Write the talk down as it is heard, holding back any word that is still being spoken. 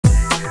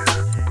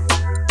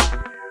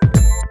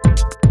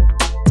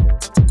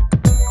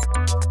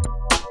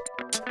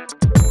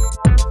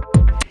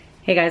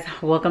Hey guys,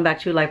 welcome back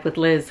to Life with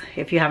Liz.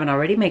 If you haven't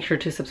already, make sure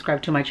to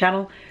subscribe to my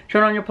channel.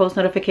 Turn on your post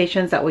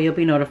notifications, that way you'll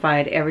be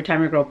notified every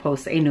time your girl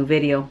posts a new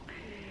video.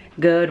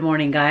 Good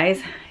morning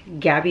guys.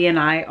 Gabby and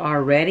I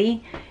are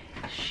ready.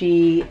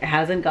 She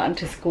hasn't gotten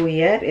to school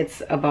yet.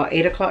 It's about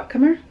 8 o'clock.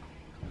 Come here.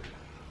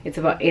 It's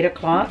about 8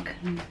 o'clock,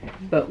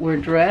 but we're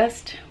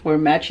dressed. We're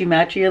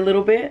matchy-matchy a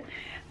little bit.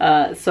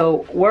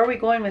 So where are we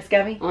going, Miss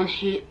Gabby? On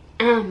the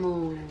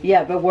animals.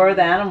 Yeah, but where are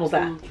the animals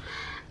at?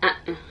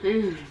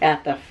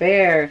 At the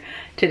fair.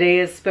 Today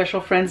is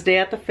Special Friends Day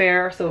at the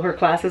fair, so her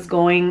class is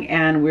going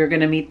and we're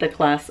gonna meet the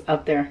class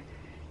up there.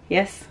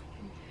 Yes?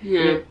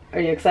 Yeah. Are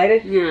you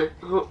excited? Yeah.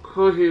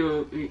 Jorge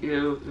will be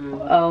there.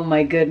 Oh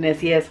my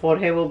goodness, yes,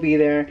 Jorge will be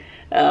there.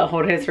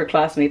 Jorge's her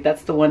classmate.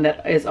 That's the one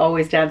that is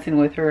always dancing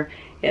with her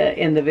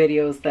in the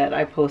videos that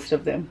I post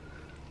of them.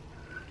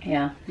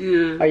 Yeah.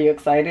 Yeah. Are you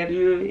excited?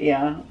 Yeah.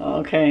 Yeah,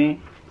 okay.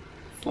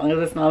 As long as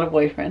it's not a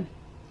boyfriend.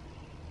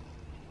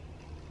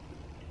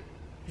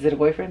 Is it a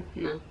boyfriend?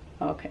 No.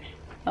 Okay.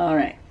 All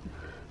right.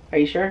 Are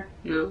you sure?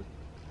 No.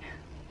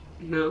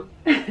 No.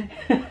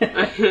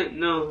 I said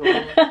no.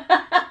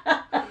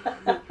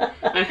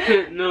 I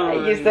said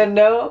no. You said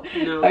no?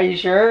 No. Are you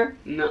sure?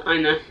 No,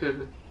 I'm not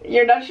sure.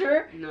 You're not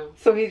sure? No.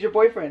 So he's your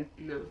boyfriend?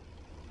 No.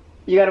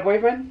 You got a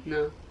boyfriend?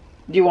 No.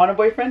 Do you want a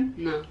boyfriend?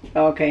 No.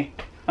 Okay.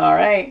 All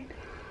right.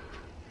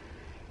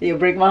 You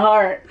break my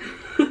heart.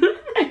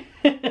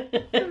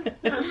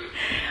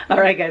 All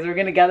right, guys, we're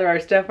gonna gather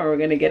our stuff and we're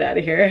gonna get out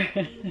of here.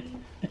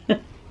 All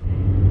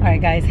right,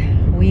 guys,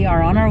 we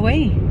are on our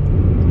way.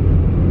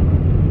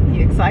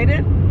 You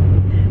excited?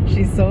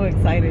 She's so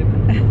excited.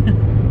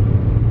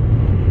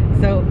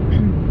 So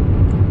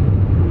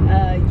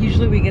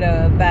usually we get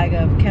a bag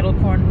of kettle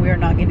corn. We are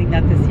not getting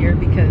that this year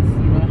because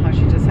you know how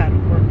she just had to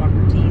work on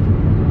her teeth.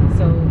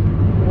 So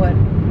what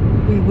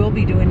we will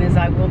be doing is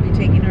I will be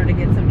taking her to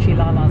get some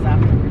chilalas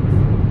afterwards.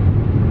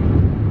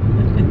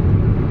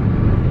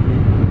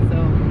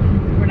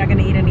 Not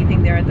going to eat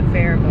anything there at the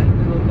fair, but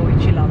we will go eat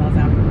chilalas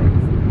afterwards.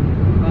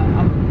 But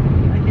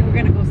I think we're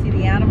going to go see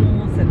the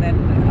animals, and then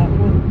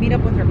we'll meet up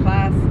with her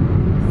class,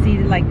 see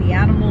like the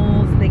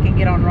animals. They can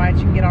get on rides.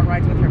 She can get on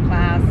rides with her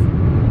class,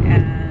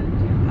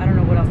 and I don't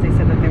know what else they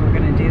said that they were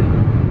going to do.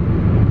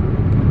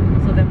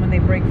 So then when they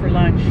break for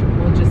lunch,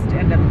 we'll just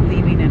end up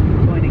leaving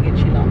and going to get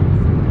chilalas.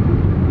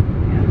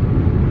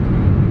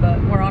 Yeah. But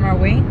we're on our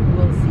way.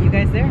 We'll see you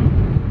guys there.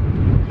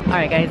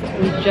 Alright guys,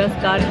 we just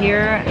got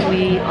here.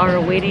 We are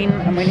waiting.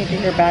 I'm waiting to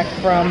hear back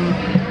from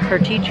her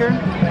teacher.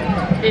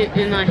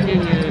 They're not here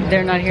yet.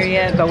 They're not here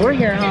yet, but we're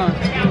here, huh?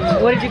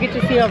 What did you get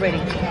to see already?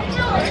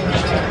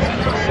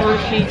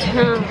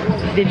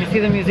 Did you see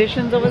the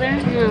musicians over there?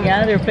 Yeah.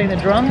 Yeah, they were playing the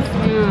drums?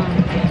 Yeah.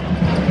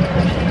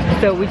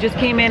 So we just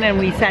came in and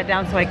we sat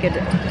down so I could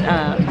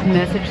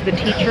message the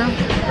teacher,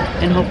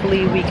 and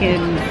hopefully we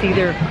can see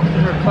her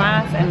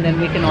class, and then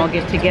we can all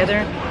get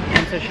together,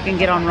 and so she can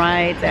get on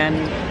rides and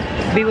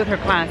be with her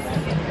class,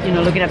 you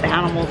know, looking at the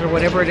animals or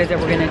whatever it is that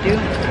we're gonna do.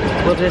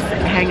 We'll just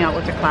hang out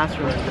with the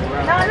classroom.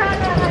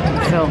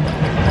 So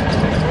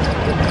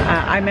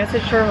I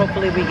messaged her.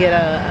 Hopefully we get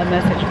a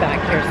message back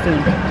here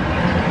soon.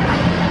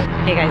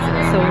 Hey guys,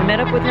 so we met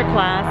up with her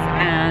class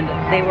and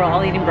they were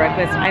all eating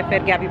breakfast. I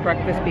fed Gabby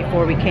breakfast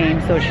before we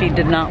came, so she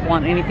did not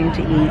want anything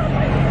to eat.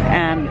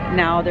 And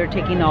now they're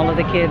taking all of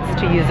the kids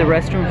to use the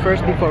restroom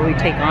first before we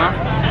take off.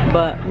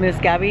 But Miss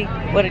Gabby,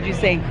 what did you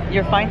say?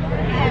 You're fine?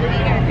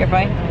 You're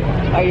fine?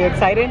 Are you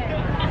excited?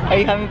 Are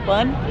you having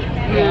fun?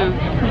 Yeah.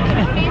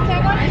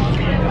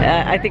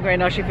 I think right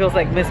now she feels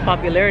like Miss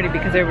Popularity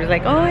because everybody's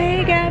like, oh,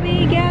 hey,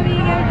 Gabby, Gabby,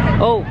 Gabby.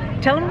 Oh,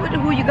 tell them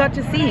who you got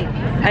to see.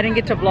 I didn't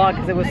get to vlog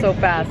because it was so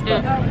fast.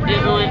 But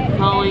It went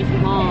Polly's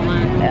mom.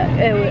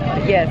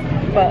 yes,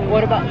 but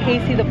what about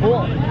Casey the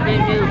bull?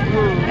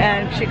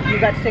 And you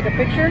got to take a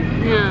picture?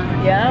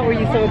 Yeah. Yeah? Were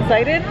you so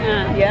excited?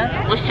 Yeah.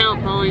 Yeah? Watch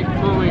out, Polly.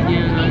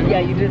 Yeah. Yeah,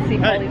 you did see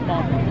Polly's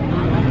mom.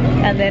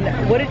 And then,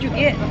 what did you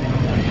get?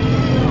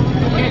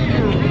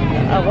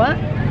 A what?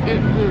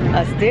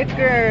 A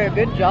sticker.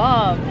 Good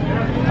job.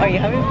 Are you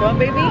having fun,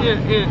 baby? Yeah.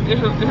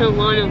 There's a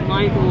lot of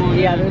rides.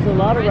 Yeah, there's a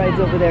lot of rides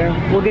over there.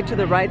 We'll get to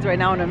the rides right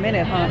now in a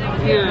minute, huh?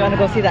 Yeah. You want to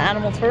go see the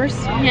animals first?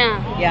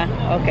 Yeah. Yeah,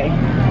 okay.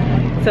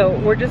 So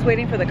we're just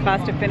waiting for the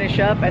class to finish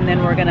up, and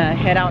then we're gonna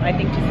head out, I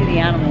think, to see the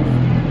animals.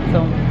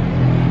 So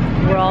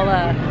we're all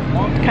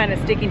kind of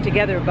sticking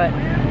together, but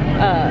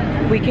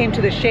we came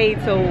to the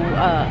shade, so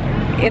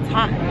it's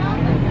hot.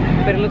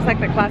 But it looks like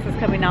the class is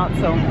coming out,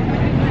 so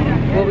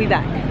we'll be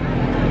back.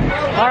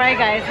 All right,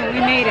 guys, we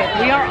made it.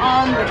 We are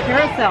on the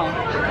carousel.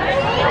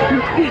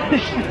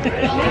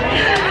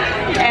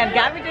 And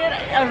Gabby did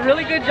a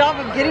really good job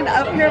of getting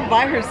up here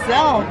by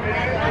herself.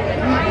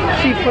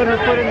 She put her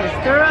foot in the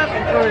stirrup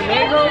and threw her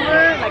leg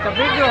over like a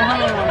big girl,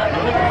 huh?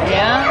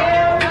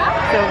 Yeah.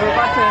 So we're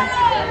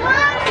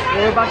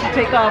about to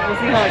take off. We'll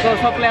see how it goes.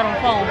 Hopefully I don't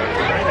fall.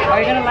 Are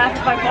you gonna laugh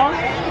if I fall?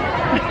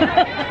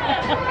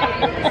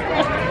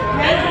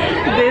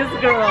 This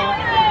girl.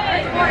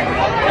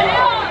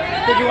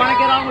 Did you want to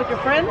get on with your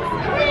friends?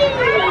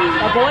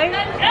 A boy?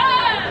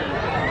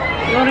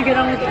 You want to get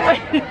on with your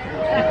friends?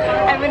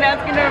 I've been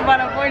asking her about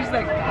a boy. She's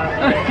like,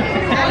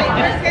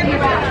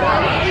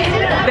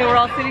 they were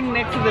all sitting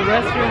next to the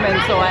restroom, and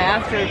so I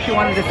asked her if she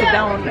wanted to sit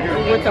down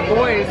with the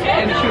boys,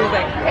 and she was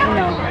like,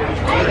 no.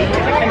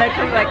 And I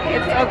told her like,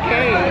 it's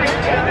okay.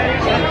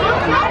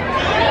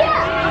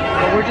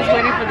 But we're just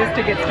waiting for this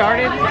to get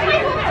started.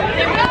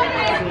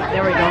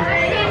 There we go.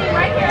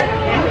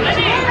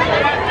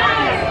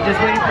 Just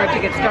waiting for it to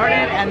get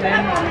started, and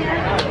then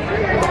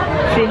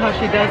see how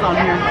she does on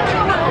here.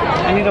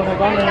 I need to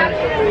hold on to her.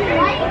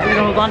 I need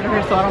to hold on to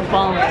her so I don't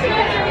fall.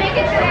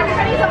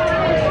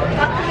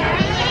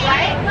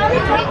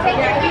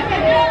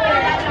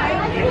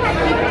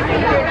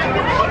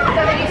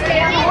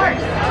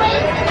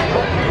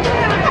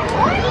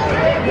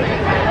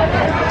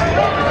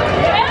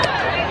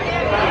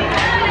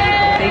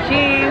 Say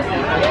cheese.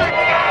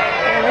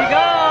 Here we go.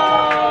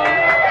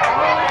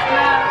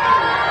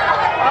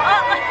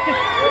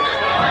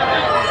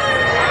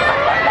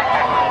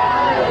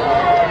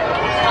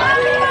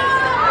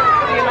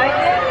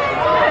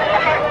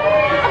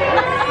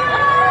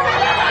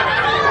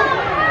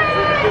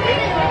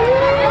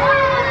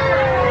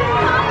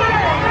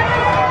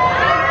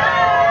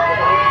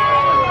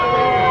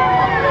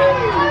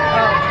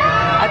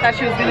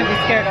 She was gonna be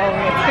scared. Oh,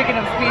 it's picking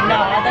up speed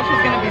now. I thought she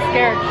was gonna be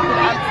scared.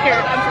 I'm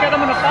scared. I'm scared I'm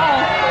gonna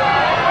fall.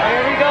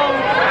 Here we go.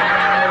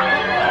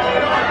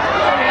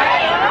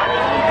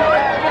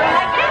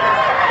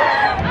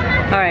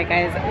 Alright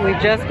guys, we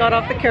just got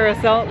off the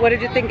carousel. What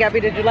did you think,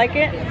 Gabby? Did you like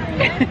it?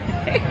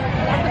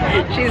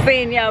 She's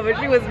saying yeah, but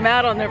she was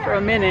mad on there for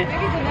a minute.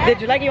 Did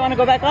you like it? You wanna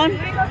go back on?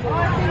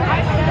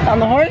 On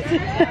the horse?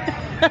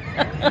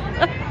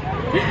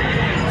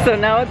 So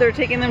now they're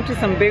taking them to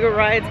some bigger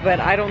rides, but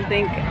I don't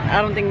think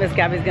Miss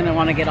Gabby's gonna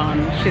want to get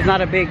on. She's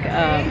not a big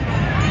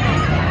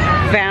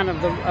fan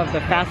of the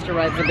faster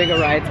rides, the bigger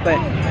rides, but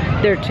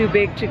they're too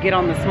big to get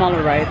on the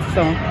smaller rides.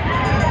 So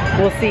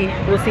we'll see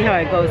how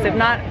it goes. If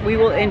not, we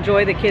will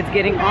enjoy the kids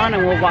getting on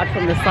and we'll watch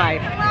from the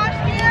side.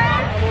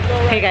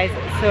 Hey guys,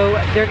 so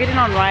they're getting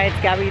on rides.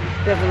 Gabby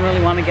doesn't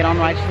really want to get on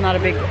rides. She's not a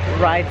big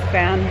rides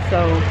fan,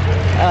 so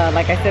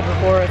like I said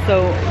before,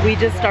 so we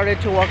just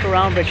started to walk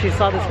around, but she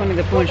saw this Winnie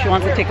the Pooh and she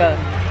wants to take a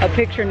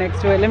picture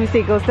next to it. Let me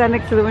see, go stand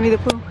next to the Winnie the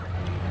Pooh.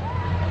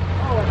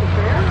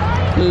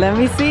 Let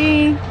me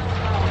see.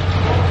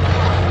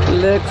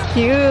 Looks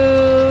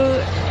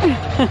cute.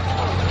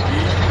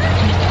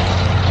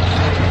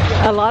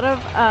 A lot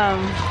of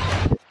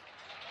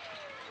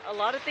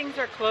things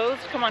are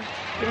closed. Come on,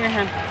 give me your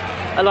hand.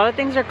 A lot of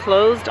things are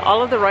closed.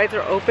 All of the rides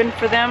are open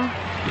for them,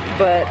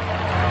 but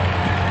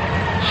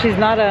she's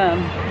not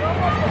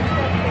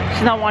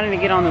wanting to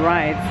get on the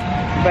rides.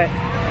 But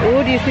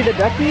oh, do you see the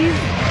duckies?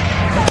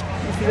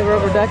 You see the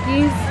rubber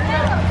duckies?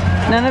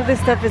 None of this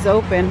stuff is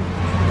open,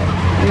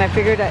 and I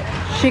figured that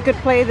she could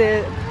play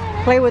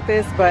with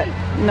this, but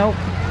nope.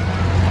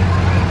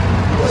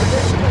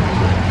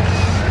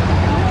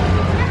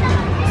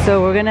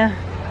 So we're gonna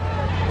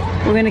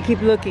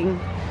keep looking,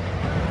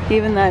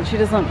 even that she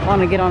doesn't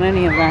want to get on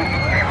any of that.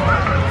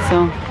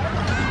 So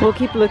we'll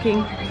keep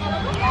looking.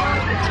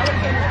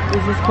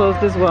 This is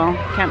closed as well.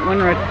 Can't win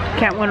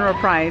her a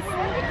prize.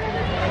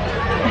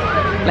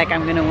 Like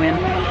I'm gonna win.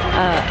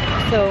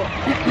 So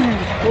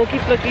we'll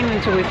keep looking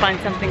until we find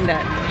something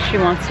that she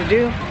wants to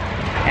do.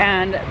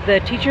 And the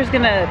teacher's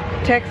gonna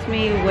text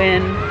me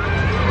when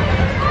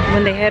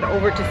they head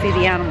over to see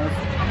the animals.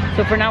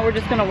 So for now, we're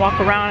just gonna walk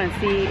around and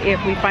see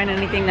if we find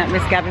anything that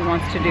Miss Gabby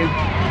wants to do.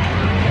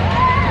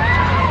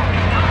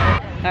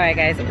 All right,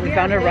 guys, we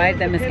found a ride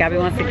that Miss Gabby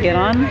wants to get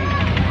on.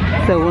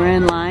 So we're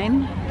in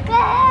line.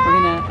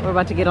 We're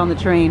about to get on the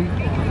train.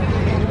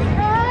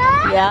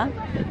 Yeah?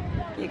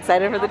 You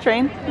excited for the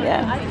train?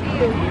 Yeah.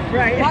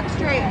 Right. Walk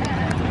straight.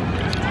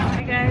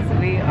 Hey guys,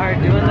 we are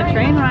doing the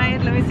train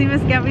ride. Let me see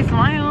Miss Gabby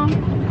smile.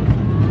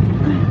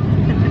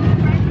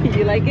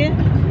 You like it?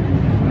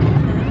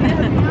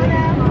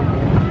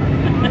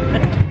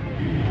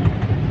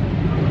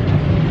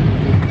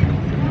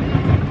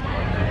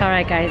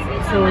 Alright guys,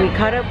 so we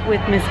caught up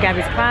with Miss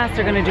Gabby's class.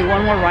 They're going to do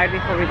one more ride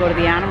before we go to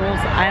the animals.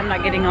 I am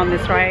not getting on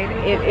this ride.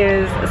 It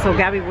is, so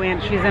Gabby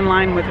went, she's in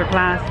line with her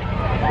class.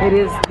 It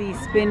is the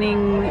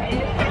spinning,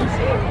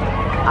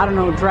 I don't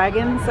know,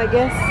 dragons, I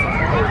guess.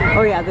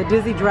 Oh yeah, the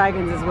Dizzy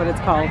Dragons is what it's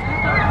called.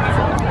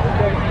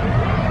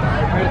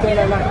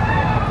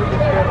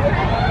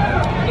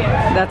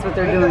 That's what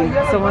they're doing.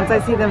 So once I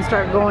see them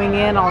start going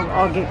in,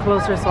 I'll get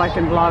closer so I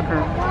can vlog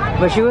her.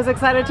 But she was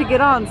excited to get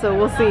on, so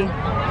we'll see.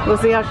 We'll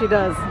see how she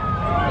does.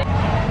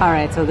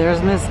 Alright, so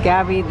there's Miss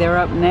Gabby. They're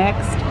up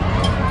next.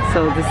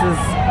 So this is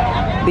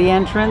the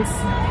entrance.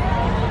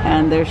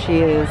 And there she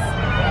is.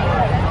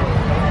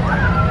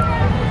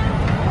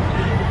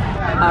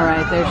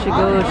 Alright, there she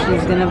goes.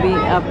 She's going to be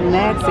up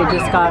next. They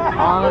just got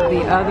all of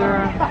the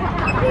other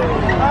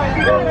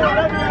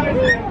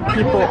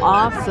people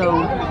off. So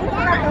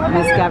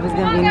Miss Gabby's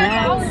going to be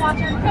next.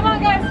 Come on,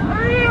 guys.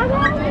 Hurry.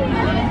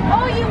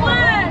 Oh, you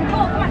won.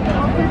 Cool,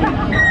 come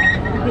on.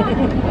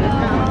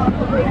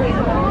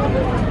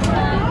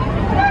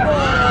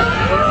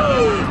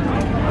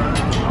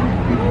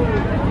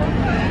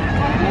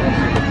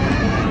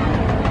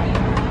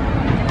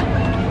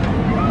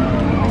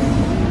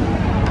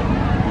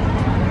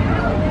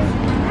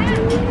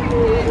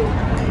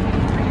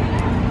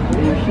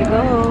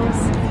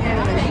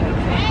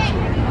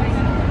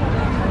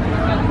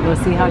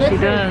 see how she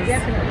does.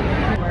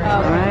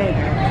 All right,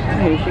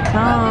 here she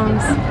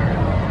comes.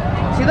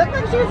 She looked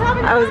like she was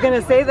having I was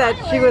gonna say that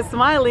she was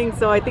smiling,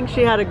 so I think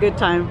she had a good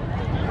time.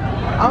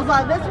 I was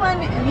like, this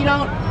one,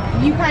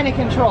 you kind of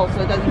control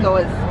so it doesn't go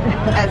as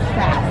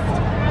fast.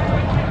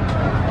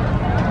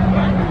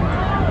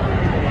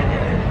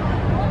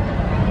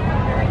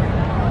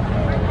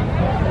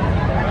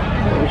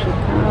 Here she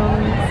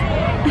comes.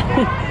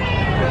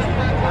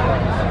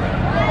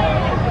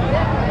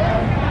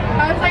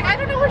 I was like, I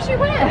don't know where she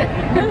went.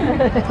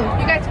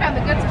 You guys found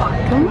the good spot.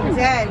 We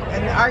did,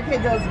 and our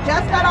kids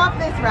just got off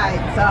this ride,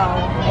 so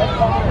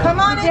come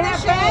on in the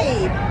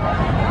shade. You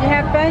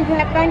have fun? You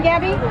have fun,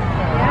 Gabby?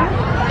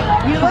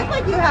 Yeah. You look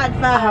like you had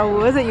fun. How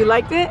was it? You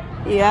liked it?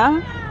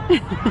 Yeah?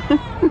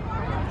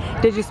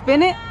 Did you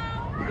spin it?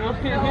 No,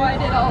 I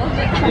did all of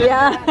it.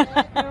 Yeah.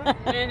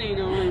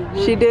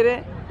 She did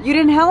it? You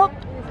didn't help?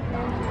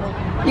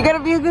 You gotta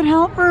be a good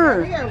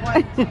helper.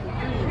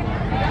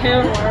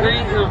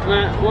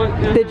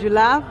 Did you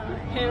laugh?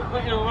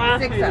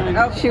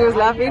 She was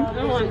laughing?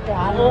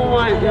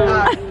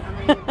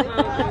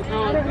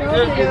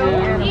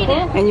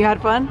 And you had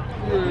fun?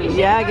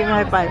 Yeah, give me a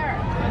high five.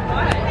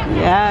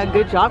 Yeah,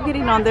 good job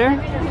getting on there.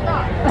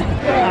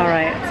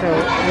 Alright, so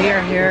we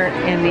are here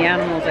in the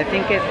animals. I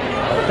think it's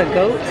the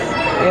goats.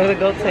 What do the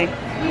goats say?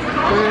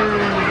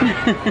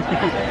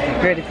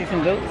 Ready to see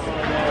some goats?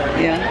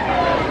 Yeah.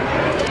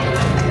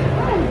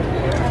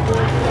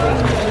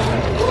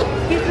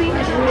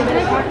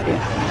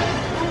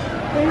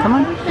 Come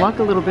on, walk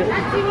a little bit.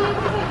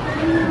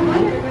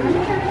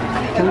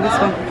 Come this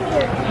way.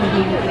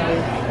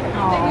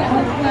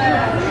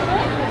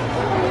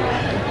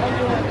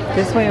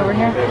 This way, over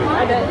here.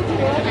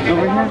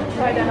 Over here.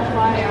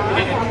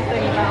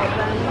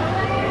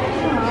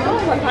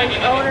 Sometimes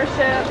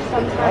ownership,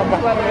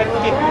 sometimes whether it's...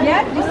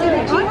 Yeah, did you see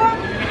the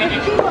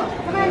Chivo?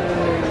 Come on.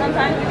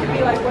 Sometimes it could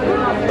be like whether or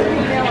not they're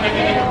female or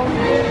male.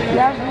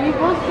 Yeah, we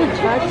supposed to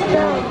touch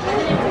them.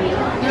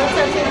 No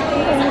touching,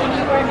 please.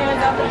 Keep our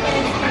hands off the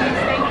face, please.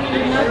 Thank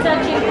you. No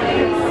touching,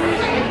 please.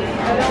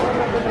 I don't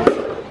remember this.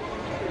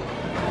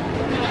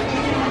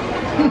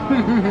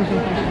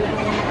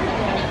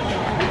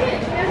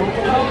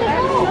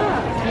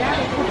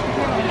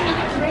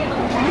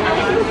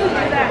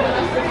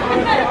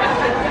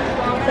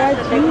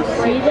 Did you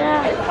see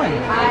that? I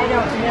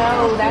don't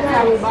know. That's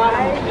how we bought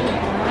it.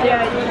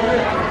 Yeah.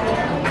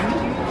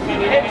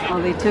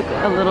 Oh, they took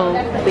a little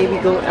baby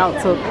goat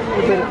out so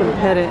everybody can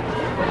pet it.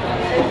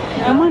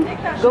 Come on,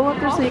 go up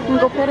there so you can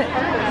go pet it.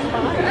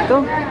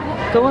 Go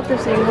up there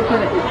so you can go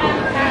pet it.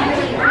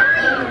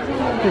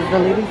 Because the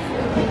ladies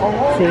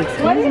say,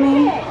 excuse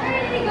me.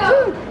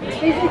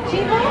 Is it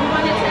Chivo?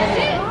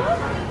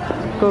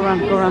 Go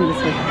around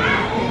this way.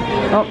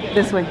 Oh,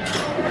 this way.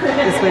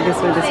 This way.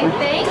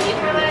 Thank you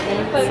for letting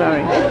me.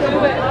 Sorry.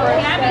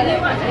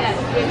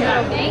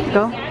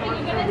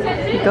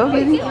 Go,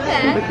 baby.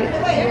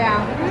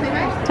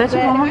 Yeah. Touch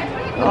it, mama.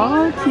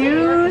 Oh,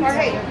 cute.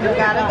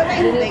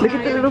 Look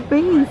at the little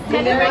face.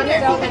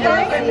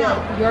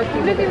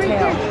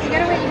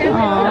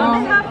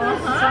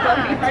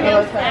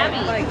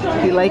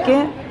 Aww. Do you like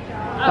it?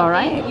 All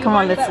right. Come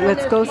on,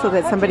 let's go so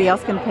that somebody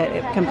else can pet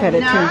it too.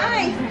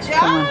 Nice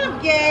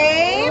job,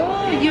 Gabe.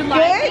 You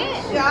like it?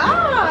 Good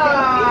job.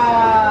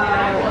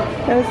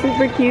 That was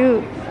super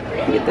cute.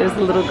 There's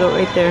a little goat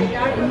right there.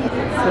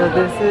 So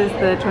this is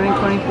the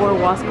 2024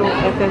 Wasco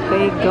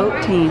FFA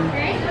goat team.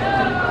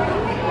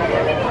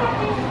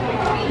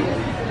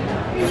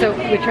 So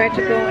we tried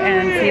to go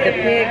and see the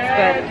pigs,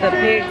 but the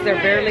pigs are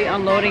barely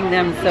unloading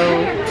them, so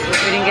we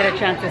didn't get a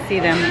chance to see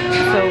them.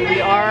 So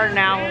we are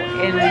now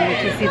in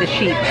to see the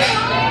sheep.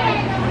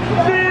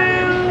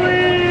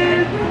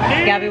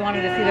 Gabby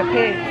wanted to see the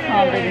pigs,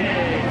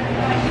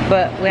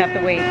 but we have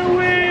to wait.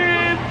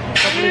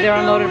 Hopefully they're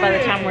unloaded by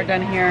the time we're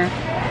done here.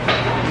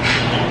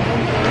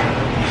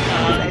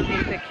 I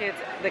think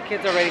the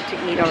kids are ready to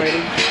eat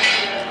already.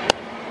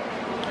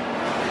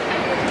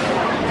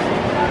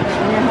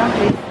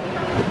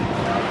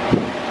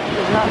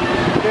 There's not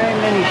very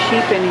many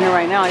sheep in here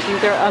right now. I think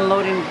they're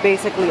unloading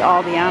basically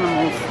all the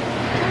animals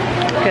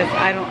because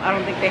I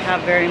don't think they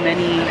have very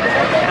many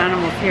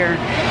animals here.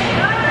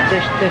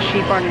 The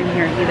sheep aren't in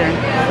here either.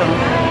 So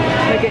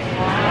look at,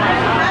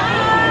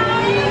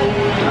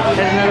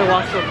 there's another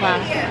Wasco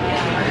class.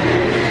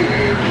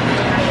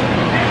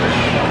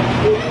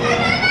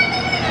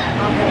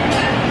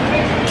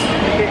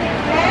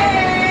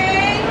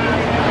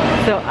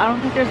 So I don't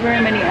think there's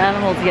very many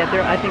animals yet.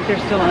 I think they're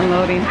still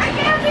unloading.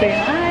 Say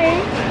hi.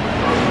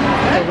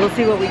 So we'll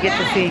see what we get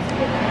to see.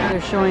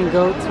 They're showing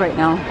goats right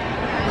now.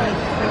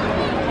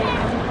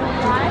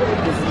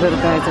 These little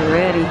guys are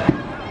ready.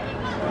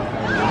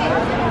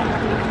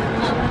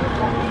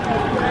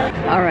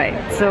 All right,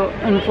 so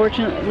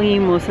unfortunately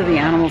most of the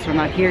animals are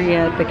not here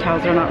yet. The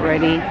cows are not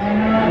ready.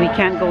 We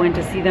can't go in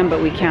to see them,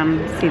 but we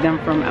can see them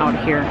from out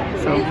here.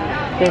 So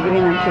they're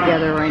getting them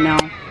together right now.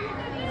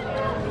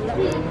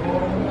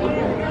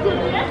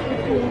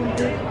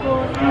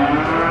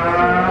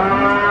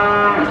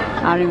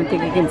 I don't even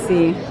think you can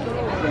see.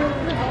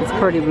 It's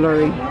pretty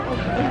blurry.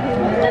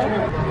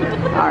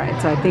 All right,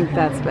 so I think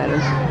that's better.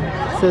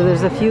 So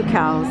there's a few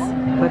cows,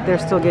 but they're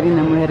still getting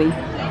them ready.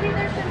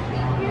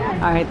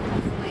 All right,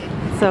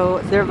 so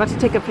they're about to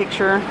take a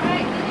picture.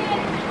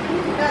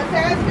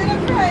 Sarah's gonna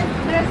put.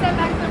 Better step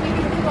back so we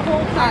can see the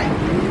whole time.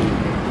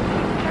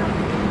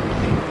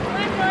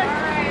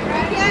 Alright, I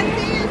can't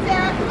see you,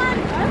 Sarah. Come on.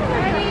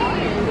 Ready?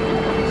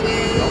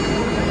 Cheese.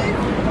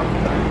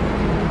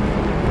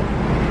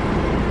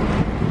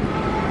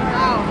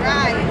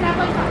 Alright.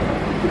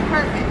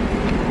 Perfect.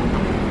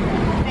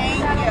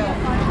 Thank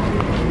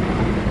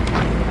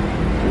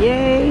you.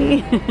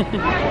 Yay!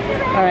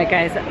 All right,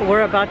 guys,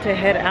 we're about to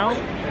head out.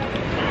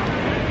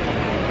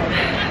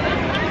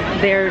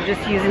 They're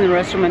just using the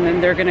restroom and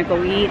then they're gonna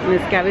go eat.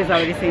 Miss Gabby's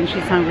already saying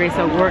she's hungry,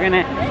 so we're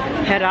gonna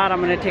head out.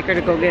 I'm gonna take her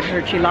to go get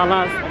her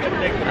chilalas.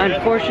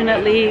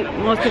 Unfortunately,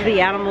 most of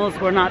the animals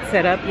were not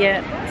set up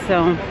yet,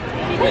 so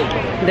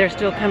they're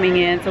still coming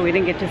in, so we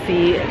didn't get to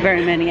see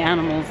very many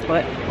animals,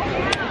 but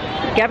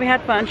Gabby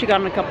had fun. She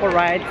got on a couple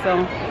rides,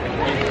 so.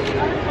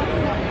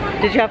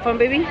 Did you have fun,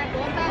 baby?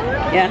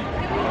 Yeah?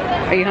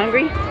 Are you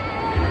hungry?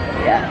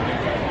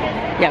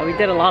 Yeah. Yeah, we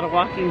did a lot of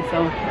walking,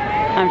 so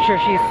I'm sure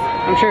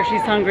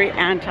she's hungry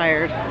and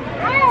tired.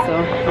 So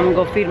I'm gonna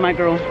go feed my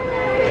girl.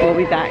 We'll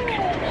be back.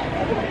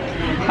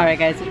 All right,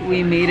 guys,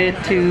 we made it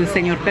to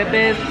Señor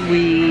Pepe's.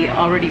 We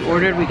already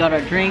ordered. We got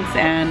our drinks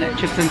and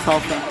chips and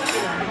salsa.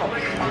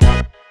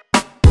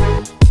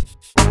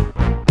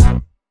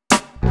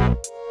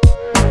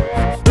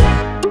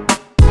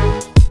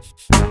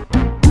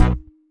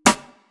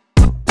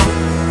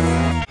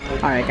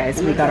 Alright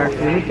guys, we got our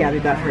food. Gabby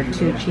got her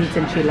 2 cheese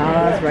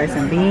enchiladas, rice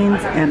and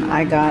beans, and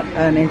I got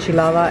an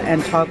enchilada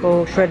and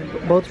taco,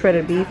 both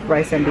shredded beef,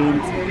 rice and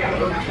beans.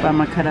 But I'm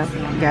gonna cut up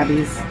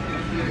Gabby's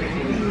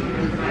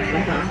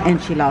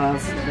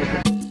enchiladas.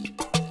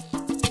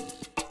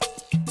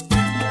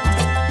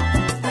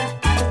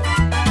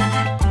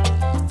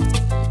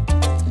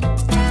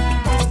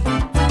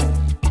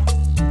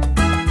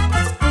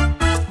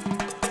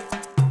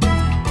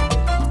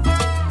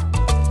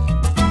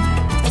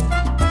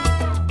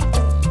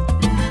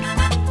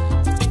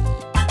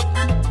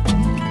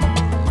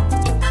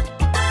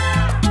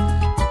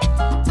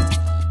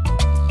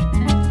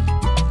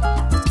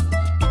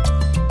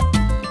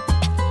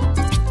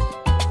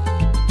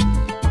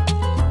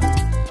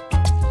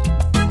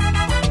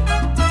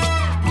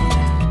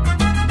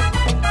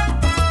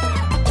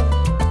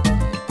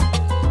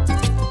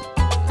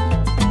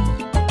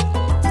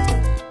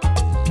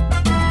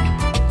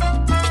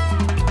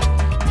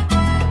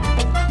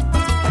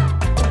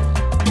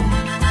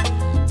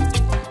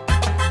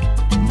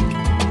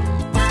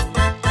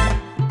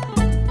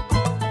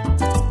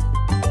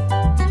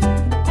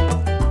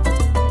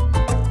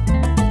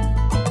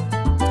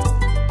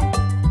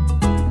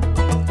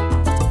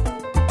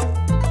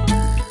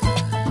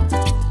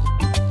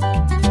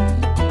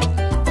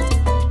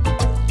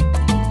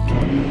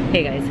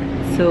 Hey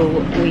guys, so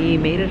we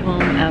made it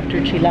home after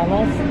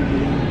chilalas,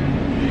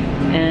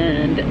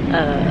 and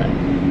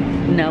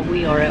now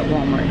we are at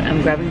Walmart.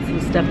 I'm grabbing some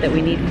stuff that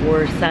we need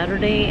for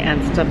Saturday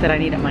and stuff that I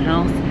need at my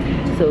house.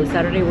 So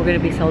Saturday we're going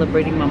to be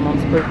celebrating my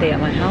mom's birthday at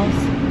my house.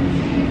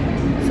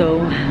 So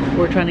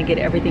we're trying to get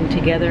everything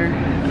together.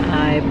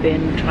 I've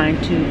been trying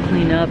to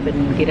clean up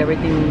and get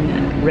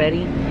everything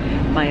ready.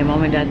 My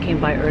mom and dad came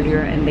by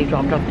earlier and they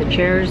dropped off the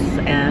chairs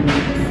and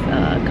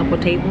a couple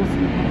tables.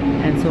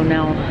 And so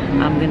now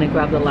I'm gonna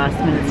grab the last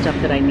minute stuff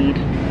that I need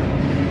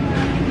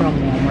from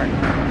Walmart.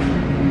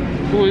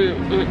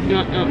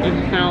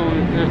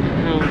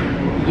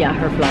 Yeah,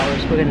 her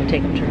flowers. We're gonna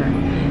take them to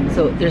her.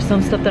 So there's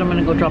some stuff that I'm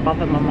gonna go drop off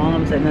at my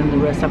mom's, and then the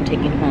rest I'm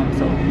taking home.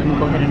 So let me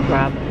go ahead and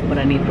grab what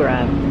I need to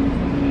grab.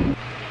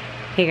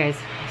 Hey guys,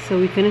 so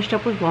we finished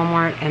up with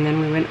Walmart and then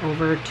we went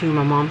over to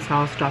my mom's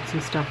house, dropped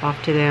some stuff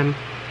off to them,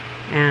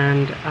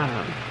 and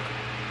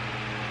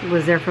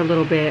was there for a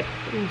little bit.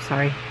 Oh,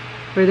 sorry.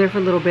 We were there for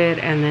a little bit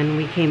and then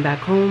we came back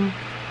home.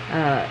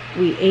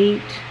 We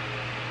ate.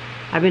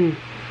 I've been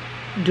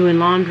doing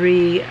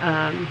laundry,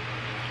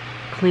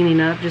 cleaning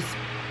up, just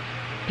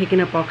picking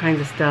up all kinds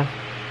of stuff.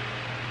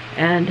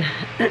 And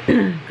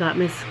got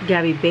Miss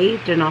Gabby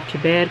bathed and off to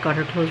bed, got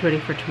her clothes ready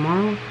for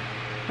tomorrow.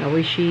 That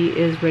way she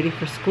is ready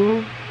for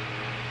school.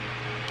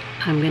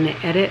 I'm gonna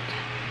edit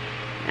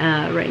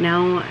right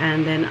now,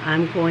 and then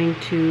I'm going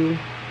to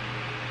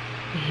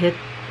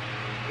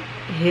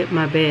hit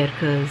my bed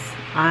because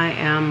I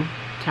am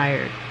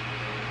tired.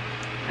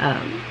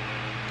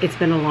 It's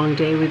been a long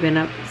day. We've been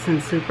up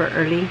since super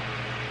early,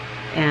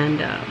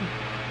 and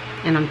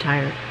I'm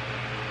tired.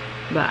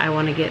 But I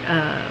want to get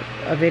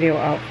a video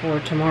out for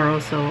tomorrow,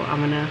 so I'm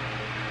gonna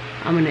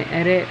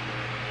edit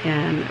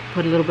and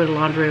put a little bit of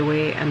laundry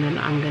away, and then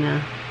I'm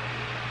gonna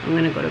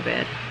go to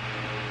bed.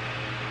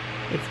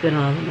 It's been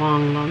a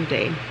long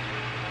day,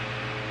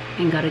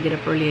 and gotta get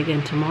up early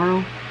again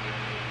tomorrow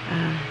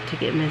to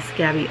get Miss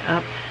Gabby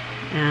up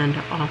and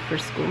off for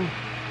school.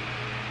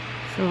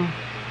 So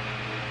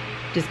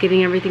just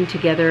getting everything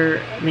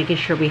together, making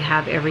sure we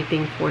have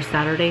everything for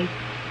Saturday.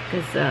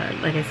 because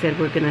like I said,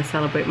 we're gonna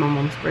celebrate my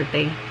mom's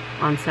birthday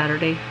on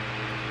Saturday,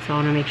 so I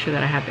want to make sure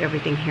that I have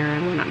everything here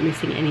and we're not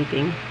missing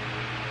anything.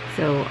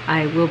 So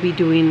I will be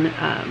doing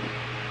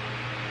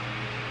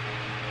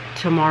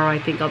tomorrow, I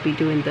think I'll be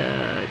doing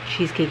the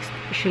cheesecakes.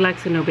 She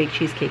likes the no-bake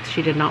cheesecakes.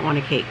 She did not want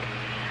a cake.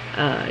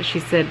 She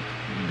said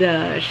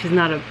she's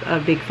not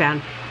a big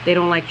fan. They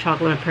don't like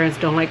chocolate. My parents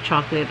don't like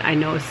chocolate. I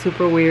know it's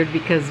super weird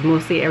because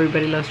mostly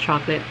everybody loves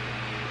chocolate.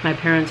 My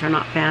parents are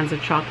not fans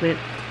of chocolate.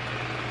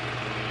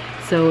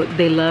 So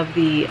they love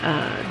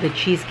the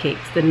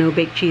cheesecakes, the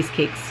no-bake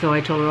cheesecakes. So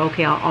I told her,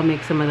 okay, I'll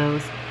make some of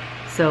those.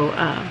 So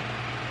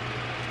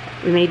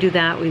we may do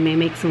that. We may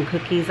make some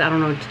cookies. I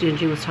don't know,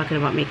 Gingy was talking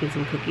about making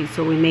some cookies.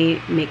 So we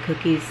may make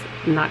cookies,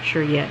 I'm not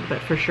sure yet, but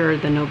for sure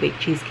the no-bake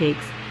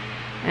cheesecakes.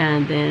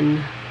 And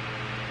then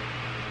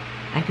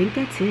I think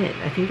that's it.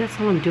 I think that's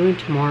all I'm doing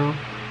tomorrow.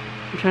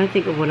 I'm trying to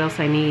think of what else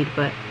I need,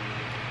 but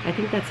I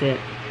think that's it.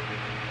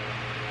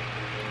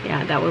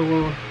 Yeah, that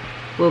way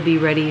we'll be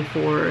ready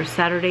for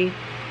Saturday.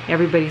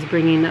 Everybody's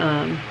bringing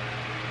a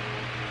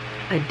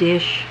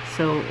dish,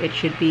 so it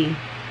should be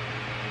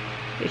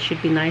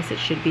nice. It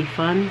should be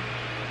fun.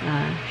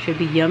 Should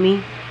be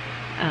yummy.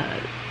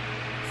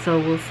 So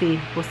we'll see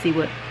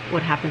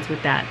what happens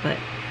with that. But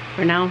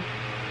for now,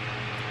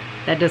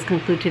 that does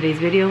conclude today's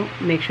video.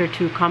 Make sure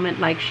to comment,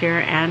 like,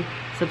 share, and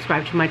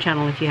subscribe to my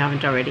channel if you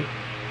haven't already.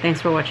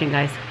 Thanks for watching,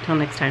 guys. Till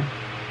next time.